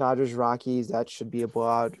 Dodgers Rockies, that should be a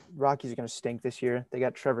blowout. Rockies are going to stink this year. They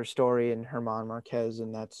got Trevor Story and German Marquez,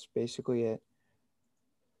 and that's basically it.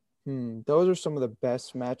 Those are some of the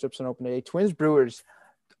best matchups on opening day. Twins Brewers,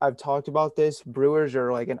 I've talked about this. Brewers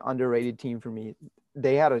are like an underrated team for me.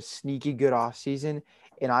 They had a sneaky good offseason,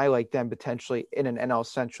 and I like them potentially in an NL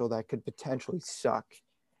Central that could potentially suck.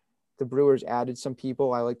 The Brewers added some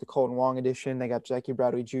people. I like the Colton Wong addition. They got Jackie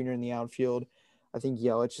Bradley Jr. in the outfield. I think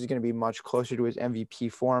Yelich is going to be much closer to his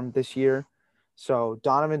MVP form this year. So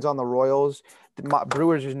Donovan's on the Royals. The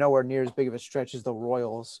Brewers is nowhere near as big of a stretch as the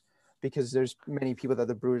Royals because there's many people that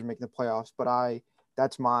the Brewers make the playoffs. But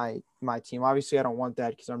that's my team. Obviously, I don't want that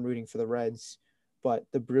because I'm rooting for the Reds. But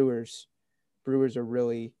the Brewers are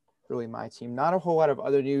really, really my team. Not a whole lot of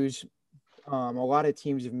other news. A lot of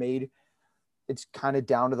teams have made – it's kind of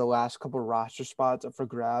down to the last couple of roster spots up for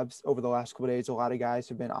grabs. Over the last couple of days, a lot of guys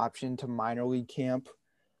have been optioned to minor league camp.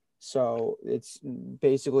 So it's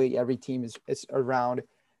basically every team it's around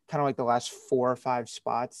kind of like the last 4 or 5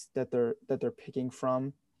 spots that they're picking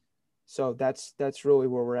from. So that's really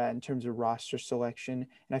where we're at in terms of roster selection.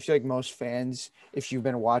 And I feel like most fans, if you've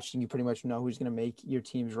been watching, you pretty much know who's going to make your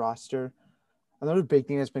team's roster. Another big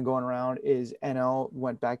thing that's been going around is NL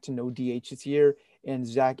went back to no DH this year, and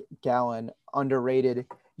Zach Gallen, underrated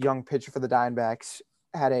young pitcher for the Diamondbacks,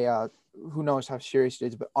 had a who knows how serious it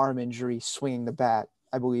is, but arm injury swinging the bat.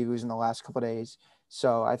 I believe it was in the last couple of days.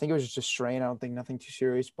 So I think it was just a strain. I don't think nothing too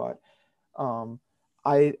serious, but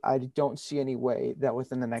I don't see any way that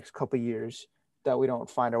within the next couple of years that we don't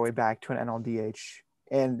find our way back to an NLDH.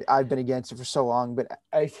 And I've been against it for so long, but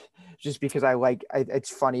just because it's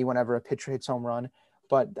funny whenever a pitcher hits home run,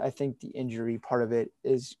 but I think the injury part of it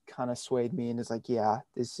is kind of swayed me and is like, yeah,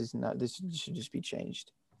 this should just be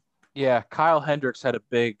changed. Yeah, Kyle Hendricks had a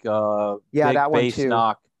big that base one too.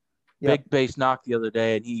 knock. Yep. Big base knock the other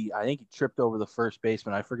day, and I think he tripped over the first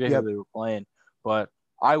baseman. I forget who they were playing, but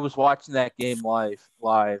I was watching that game live,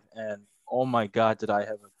 and Oh my God, did I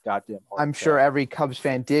have a goddamn heart I'm sure attack. every Cubs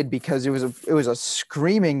fan did because it was a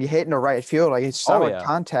screaming hit in the right field, like it's solid yeah.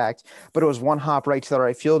 contact, but it was one hop right to the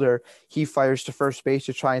right fielder. He fires to first base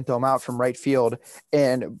to try and throw him out from right field,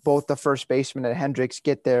 and both the first baseman and Hendricks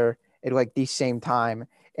get there at like the same time,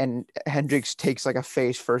 and Hendricks takes like a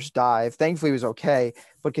face first dive. Thankfully, he was okay,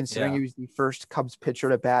 but considering Yeah. he was the first Cubs pitcher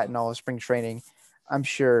to bat in all of spring training, I'm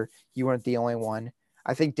sure you weren't the only one.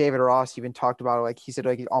 I think David Ross even talked about it, like he said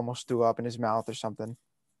like he almost threw up in his mouth or something.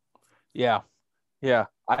 Yeah. Yeah.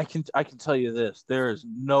 I can tell you this. There is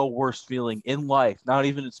no worse feeling in life, not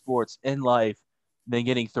even in sports, in life, than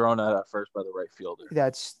getting thrown out at first by the right fielder.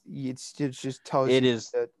 It just tells It you is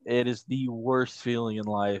to it is the worst feeling in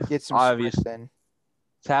life. get some sprints Obviously, in.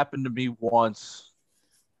 it's happened to me once,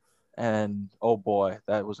 and oh boy,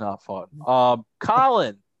 that was not fun.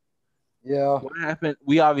 Colin, Yeah. what happened?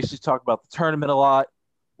 We obviously talked about the tournament a lot.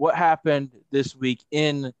 What happened this week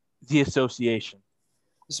in the association?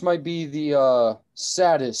 This might be the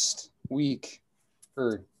saddest week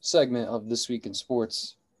or segment of This Week in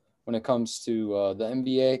Sports when it comes to the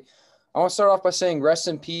NBA. I want to start off by saying rest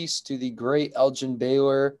in peace to the great Elgin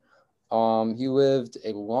Baylor. He lived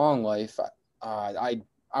a long life. I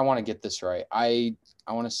want to get this right. I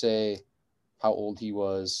want to say how old he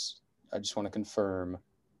was. I just want to confirm.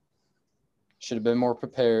 Should have been more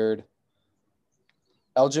prepared.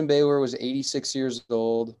 Elgin Baylor was 86 years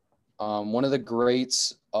old. One of the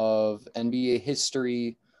greats of NBA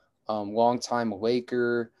history, longtime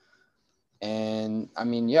Laker. And I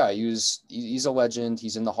mean, yeah, he's a legend.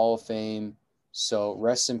 He's in the Hall of Fame. So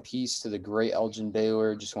rest in peace to the great Elgin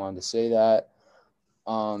Baylor. Just wanted to say that.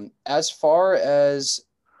 As far as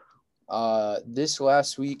this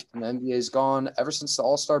last week, the NBA is gone. Ever since the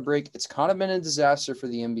All-Star break, it's kind of been a disaster for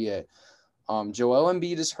the NBA. Joel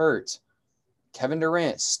Embiid is hurt. Kevin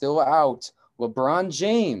Durant still out. LeBron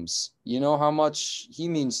James, you know how much he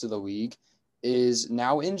means to the league, is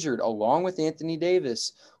now injured along with Anthony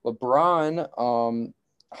Davis. LeBron,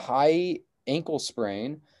 high ankle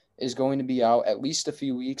sprain, is going to be out at least a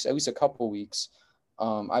few weeks, at least a couple weeks.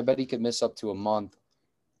 I bet he could miss up to a month.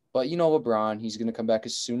 But you know LeBron, he's going to come back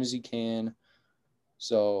as soon as he can.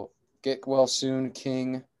 So get well soon,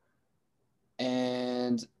 King.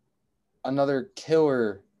 And another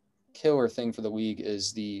killer thing for the league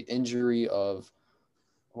is the injury of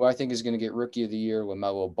who I think is going to get Rookie of the Year,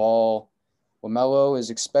 LaMelo Ball. LaMelo is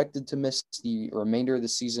expected to miss the remainder of the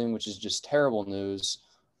season, which is just terrible news.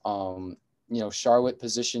 Charlotte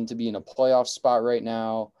positioned to be in a playoff spot right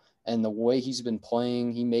now, and the way he's been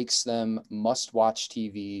playing, he makes them must-watch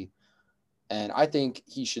TV, and I think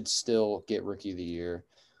he should still get Rookie of the Year.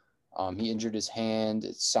 He injured his hand.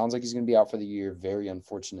 It sounds like he's going to be out for the year. Very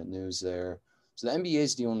unfortunate news there. So the NBA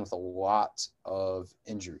is dealing with a lot of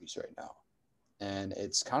injuries right now. And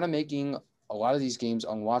it's kind of making a lot of these games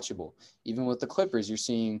unwatchable. Even with the Clippers, you're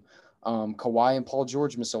seeing Kawhi and Paul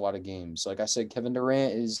George miss a lot of games. Like I said, Kevin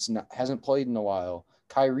Durant hasn't played in a while.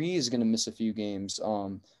 Kyrie is going to miss a few games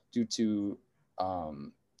due to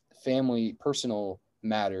family, personal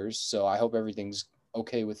matters. So I hope everything's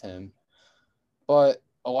okay with him. But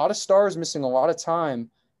a lot of stars missing a lot of time.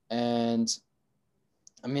 And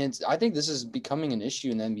I mean, I think this is becoming an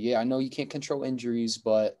issue in the NBA. I know you can't control injuries,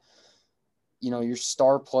 but your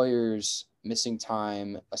star players missing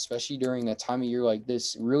time, especially during a time of year like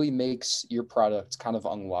this, really makes your product kind of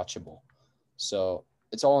unwatchable. So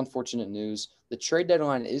it's all unfortunate news. The trade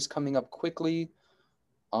deadline is coming up quickly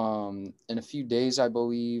in a few days, I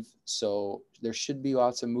believe. So there should be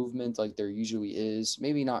lots of movement like there usually is.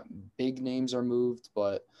 Maybe not big names are moved,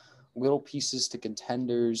 but little pieces to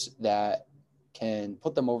contenders that can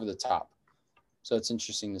put them over the top. So it's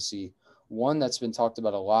interesting to see. One that's been talked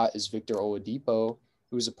about a lot is Victor Oladipo,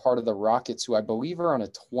 who's a part of the Rockets, who I believe are on a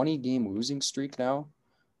 20-game losing streak now.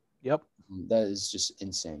 Yep. That is just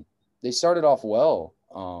insane. They started off well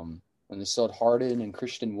when they still had Harden and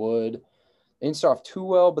Christian Wood. They didn't start off too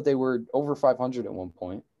well, but they were over 500 at one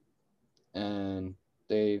point. And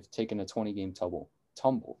they've taken a 20-game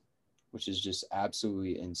tumble, which is just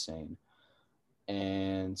absolutely insane.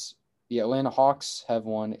 And the Atlanta Hawks have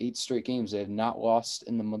won 8 straight games. They have not lost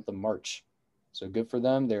in the month of March. So good for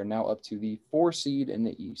them. They're now up to the 4 seed in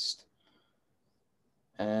the East.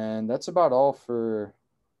 And that's about all for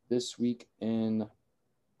this week in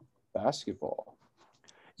basketball.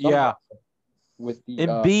 Yeah. With the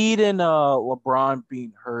Embiid and LeBron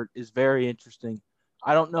being hurt is very interesting.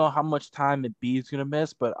 I don't know how much time Embiid's going to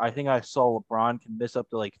miss, but I think I saw LeBron can miss up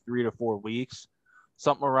to like 3 to 4 weeks,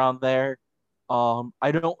 something around there.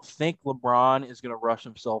 I don't think LeBron is going to rush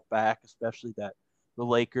himself back, especially that the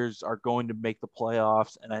Lakers are going to make the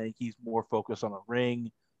playoffs, and I think he's more focused on a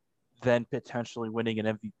ring then potentially winning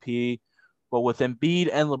an MVP. But with Embiid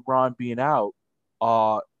and LeBron being out,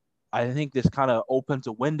 I think this kind of opens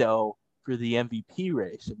a window for the MVP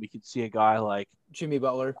race, and we could see a guy like Jimmy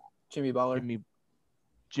Butler. Jimmy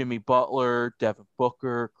Jimmy Butler, Devin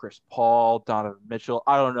Booker, Chris Paul, Donovan Mitchell.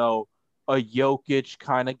 I don't know, a Jokic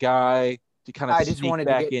kind of guy to kind of I just sneak wanted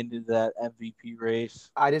to back get into that MVP race.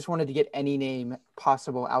 I just wanted to get any name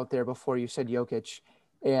possible out there before you said Jokic.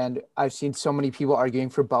 And I've seen so many people arguing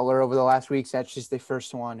for Butler over the last weeks. That's just the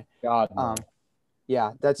first one. God, no.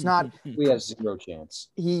 Yeah, that's not. We have zero chance.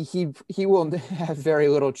 He will have very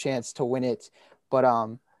little chance to win it, but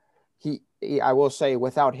I will say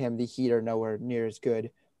without him, the Heat are nowhere near as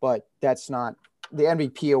good. But that's not the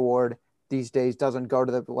MVP award these days. Doesn't go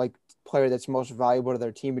to the player that's most valuable to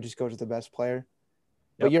their team. It just goes to the best player.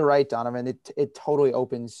 But Yep. you're right, Donovan. It totally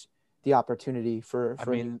opens the opportunity for I a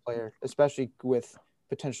new mean- player, especially with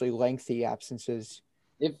potentially lengthy absences.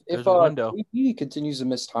 If There's a window. KD continues to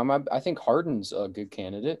miss time, I think Harden's a good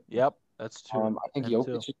candidate. Yep, that's true. I think Him Jokic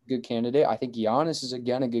too. is a good candidate. I think Giannis is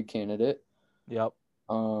again a good candidate. Yep.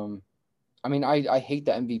 I mean, I hate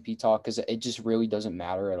the MVP talk because it just really doesn't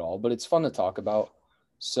matter at all, but it's fun to talk about.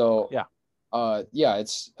 So Yeah.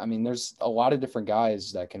 There's a lot of different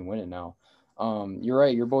guys that can win it now. You're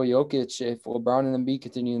right. Your boy Jokic, if LeBron and Embiid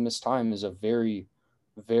continue to miss time, is a very,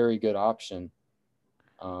 very good option.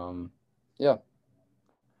 Yeah.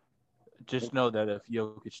 Just know that if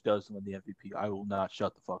Jokic does win the MVP, I will not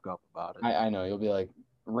shut the fuck up about it. I know. You'll be like,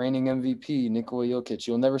 reigning MVP, Nikola Jokic.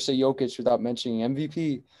 You'll never say Jokic without mentioning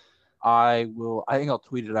MVP. I think I'll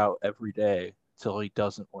tweet it out every day till he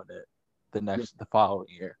doesn't win it the following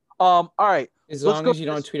year. All right. As Let's long go as you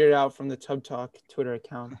don't tweet it out from the Tub Talk Twitter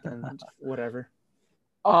account, then whatever.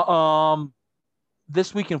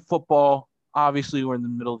 This week in football, obviously we're in the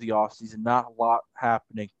middle of the offseason, not a lot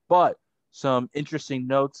happening, but some interesting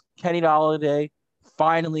notes. Kenny Golladay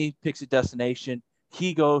finally picks a destination.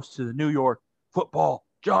 He goes to the New York Football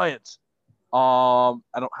Giants. I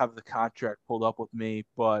don't have the contract pulled up with me,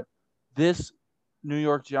 but this New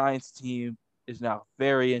York Giants team is now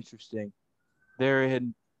very interesting. They're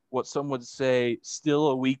in what some would say still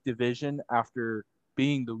a weak division after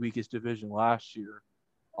being the weakest division last year.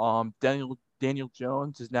 Daniel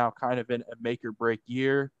Jones is now kind of in a make or break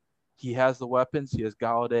year. He has the weapons. He has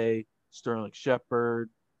Golladay, Sterling Shepard,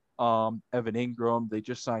 Evan Ingram. They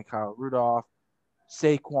just signed Kyle Rudolph.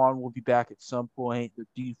 Saquon will be back at some point. The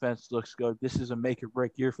defense looks good. This is a make or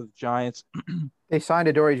break year for the Giants. They signed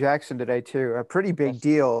Adoree Jackson today too. A pretty big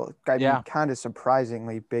deal. I mean, Yeah. kind of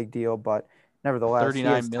surprisingly big deal, but nevertheless, he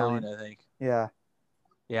 39 has million, talent. I think. Yeah.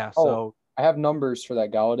 Yeah. Oh. So I have numbers for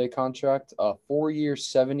that Golladay contract. A 4-year,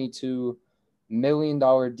 $72 million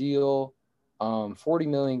deal, $40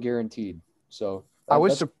 million guaranteed. So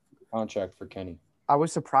that's a contract for Kenny. I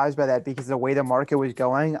was surprised by that because the way the market was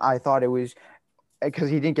going, I thought it was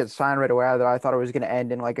because he didn't get signed right away either. I thought it was going to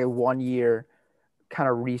end in like a 1-year kind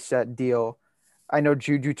of reset deal. I know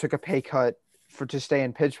Juju took a pay cut to stay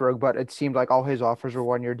in Pittsburgh, but it seemed like all his offers were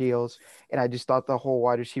 1-year deals. And I just thought the whole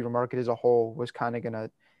wide receiver market as a whole was kind of going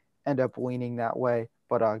to end up leaning that way.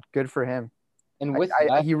 But good for him. And with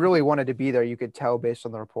he really wanted to be there. You could tell based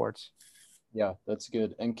on the reports. Yeah, that's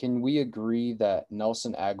good. And can we agree that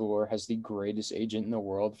Nelson Aguilar has the greatest agent in the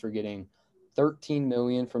world for getting $13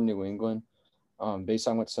 million from New England, based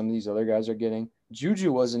on what some of these other guys are getting?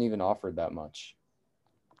 Juju wasn't even offered that much.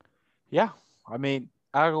 Yeah, I mean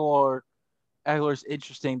Aguilar's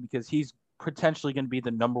interesting because he's potentially going to be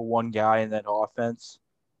the number one guy in that offense,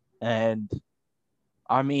 and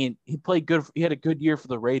I mean he played good. He had a good year for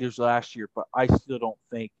the Raiders last year, but I still don't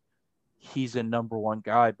think he's a number one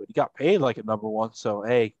guy. But he got paid like a number one, so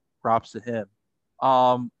hey, props to him.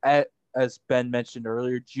 As Ben mentioned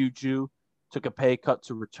earlier, Juju took a pay cut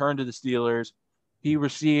to return to the Steelers. He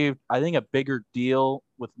received, I think, a bigger deal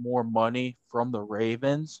with more money from the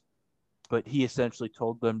Ravens, but he essentially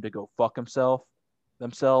told them to go fuck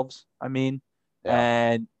themselves. I mean,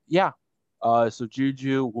 and yeah, so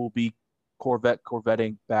Juju will be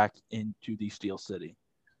Corvetting back into the Steel City,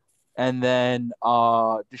 and then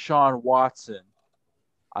Deshaun Watson.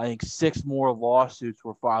 I think 6 more lawsuits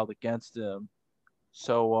were filed against him.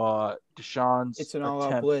 So Deshaun's it's an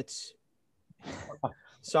all-out blitz.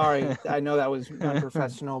 Sorry, I know that was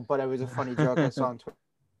unprofessional, but it was a funny joke I saw on Twitter.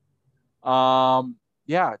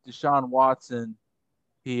 Yeah, Deshaun Watson,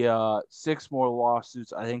 he 6 more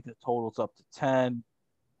lawsuits. I think the total's up to 10.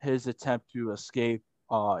 His attempt to escape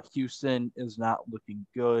Houston is not looking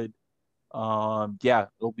good. Yeah,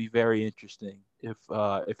 it'll be very interesting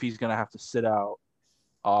if he's gonna have to sit out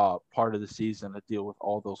part of the season to deal with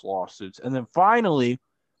all those lawsuits. And then finally,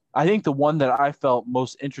 I think the one that I felt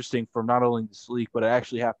most interesting from not only this league, but it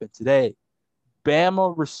actually happened today.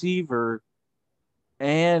 Bama receiver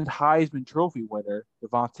and Heisman Trophy winner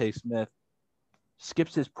Devontae Smith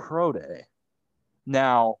skips his pro day.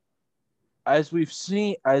 Now, as we've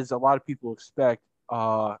seen, as a lot of people expect,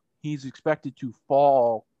 he's expected to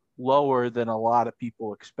fall lower than a lot of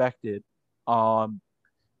people expected. Um,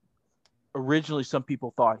 Originally, some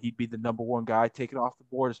people thought he'd be the number one guy taken off the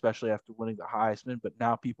board, especially after winning the Heisman. But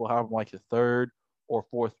now people have him like the third or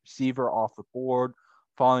fourth receiver off the board,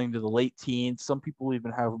 falling into the late teens. Some people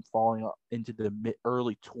even have him falling into the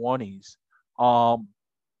early 20s. Bama's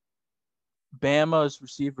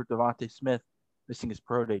receiver Devontae Smith missing his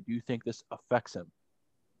pro day. Do you think this affects him?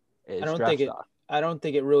 I don't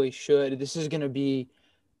think it really should. This is going to be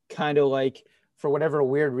kind of like, for whatever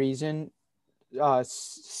weird reason,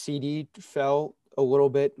 CD fell a little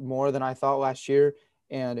bit more than I thought last year,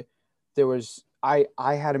 and I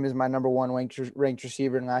had him as my number one ranked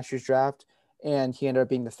receiver in last year's draft, and he ended up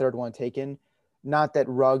being the third one taken. Not that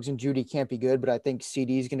Ruggs and Judy can't be good, but I think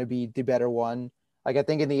CD is going to be the better one. Like, I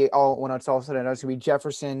think when it's all said and done, it's going to be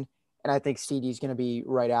Jefferson, and I think CD is going to be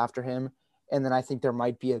right after him, and then I think there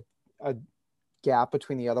might be a gap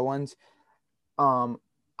between the other ones.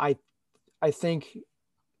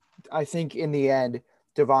 I think in the end,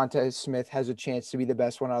 Devonta Smith has a chance to be the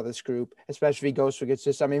best one out of this group, especially if he goes for good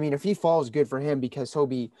system. I mean, if he falls, good for him because he'll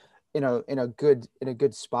be in a good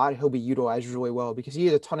spot. He'll be utilized really well because he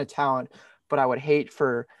has a ton of talent. But I would hate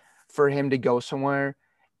for him to go somewhere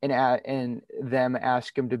and them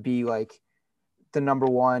ask him to be like the number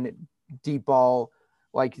one deep ball,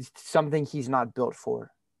 like something he's not built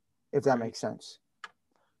for, if that makes sense.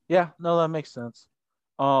 Yeah, no, that makes sense.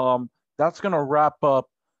 That's gonna wrap up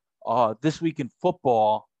this week in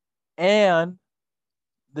football and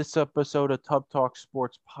this episode of Tub Talk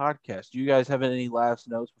Sports Podcast. Do you guys have any last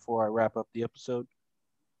notes before I wrap up the episode?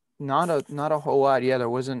 Not a whole lot. Yeah, there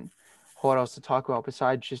wasn't a whole lot else to talk about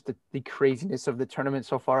besides just the craziness of the tournament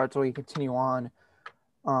so far until we continue on.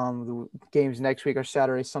 The games next week are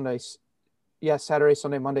Saturday, Sunday. Yeah, Saturday,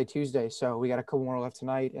 Sunday, Monday, Tuesday. So we got a couple more left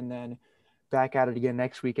tonight, and then back at it again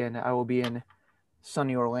next weekend. I will be in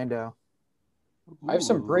sunny Orlando. I have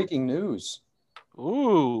some breaking news.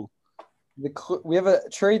 Ooh. We have a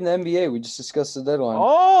trade in the NBA. We just discussed the deadline.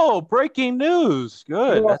 Oh, breaking news.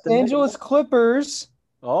 Good. The Los Angeles Clippers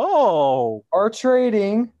are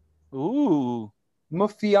trading Mfiondu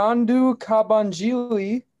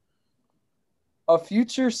Kabengele, a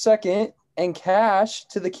future second, and cash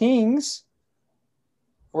to the Kings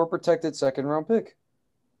for a protected second-round pick.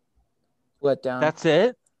 Let down. That's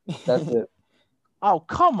it? That's it. Oh,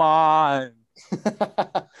 come on.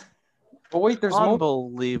 But wait, there's more.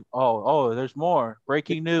 Unbelievable. Oh, there's more.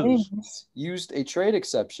 Breaking news. Kings used a trade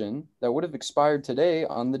exception that would have expired today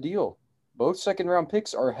on the deal. Both second-round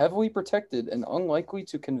picks are heavily protected and unlikely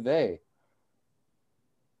to convey.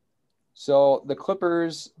 So the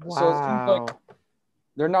Clippers, so it seems like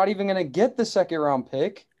they're not even going to get the second-round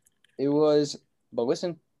pick. But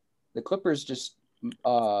listen, the Clippers just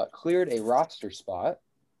cleared a roster spot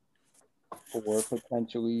for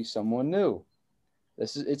potentially someone new.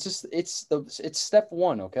 It's step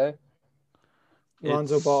one, okay?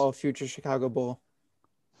 Lonzo Ball, future Chicago Bull.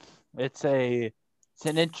 It's an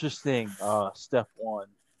interesting step one.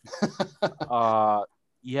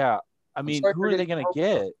 Yeah. I mean, who are they gonna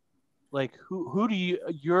get? Like who do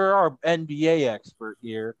you're our NBA expert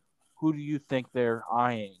here. Who do you think they're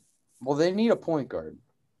eyeing? Well, they need a point guard.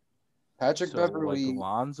 Patrick Beverley. Like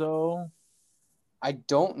Lonzo? I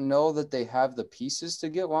don't know that they have the pieces to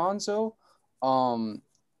get Lonzo.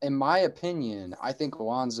 In my opinion, I think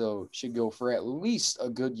Lonzo should go for at least a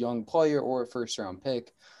good young player or a first-round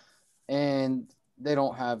pick. And they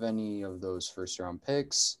don't have any of those first-round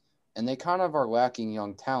picks. And they kind of are lacking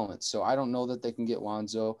young talent. So I don't know that they can get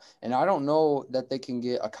Lonzo. And I don't know that they can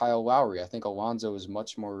get a Kyle Lowry. I think Alonzo is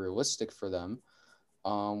much more realistic for them.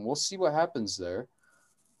 We'll see what happens there.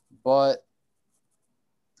 But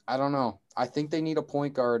I don't know. I think they need a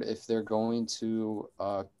point guard if they're going to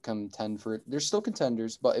contend for it. They're still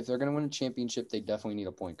contenders, but if they're going to win a championship, they definitely need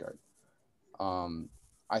a point guard.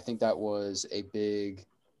 I think that was a big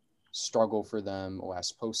struggle for them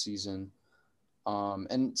last postseason.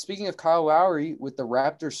 And speaking of Kyle Lowry, with the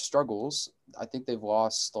Raptors' struggles, I think they've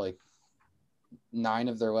lost like 9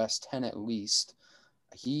 of their last 10 at least.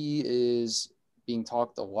 He is being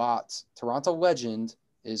talked a lot. Toronto legend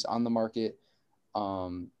is on the market.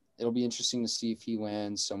 It'll be interesting to see if he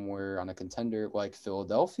lands somewhere on a contender like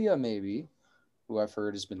Philadelphia, maybe, who I've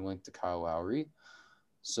heard has been linked to Kyle Lowry.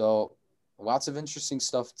 So lots of interesting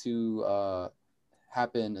stuff to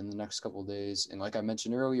happen in the next couple of days. And like I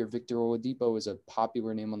mentioned earlier, Victor Oladipo is a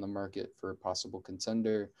popular name on the market for a possible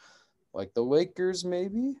contender, like the Lakers,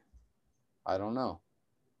 maybe. I don't know.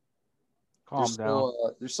 Calm down.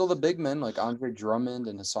 There's still the big men like Andre Drummond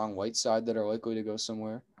and Hassan Whiteside that are likely to go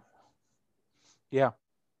somewhere. Yeah.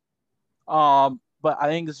 But I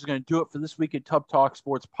think this is going to do it for this week at Tub Talk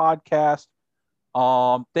Sports Podcast.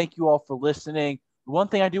 Thank you all for listening. One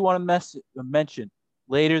thing I do want to mention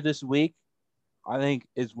later this week, I think,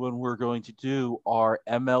 is when we're going to do our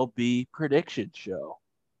MLB prediction show.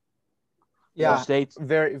 Yeah, States.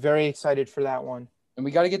 very, very excited for that one. And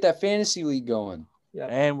we got to get that fantasy league going. Yeah,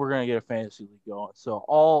 and we're going to get a fantasy league going.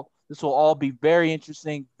 So this will all be very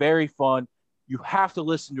interesting, very fun. You have to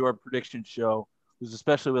listen to our prediction show, because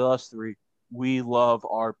especially with us three, we love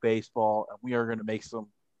our baseball, and we are going to make some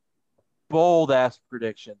bold-ass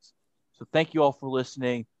predictions. So thank you all for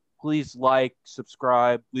listening. Please like,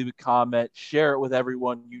 subscribe, leave a comment, share it with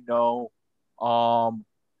everyone you know.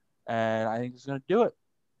 And I think it's going to do it.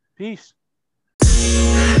 Peace.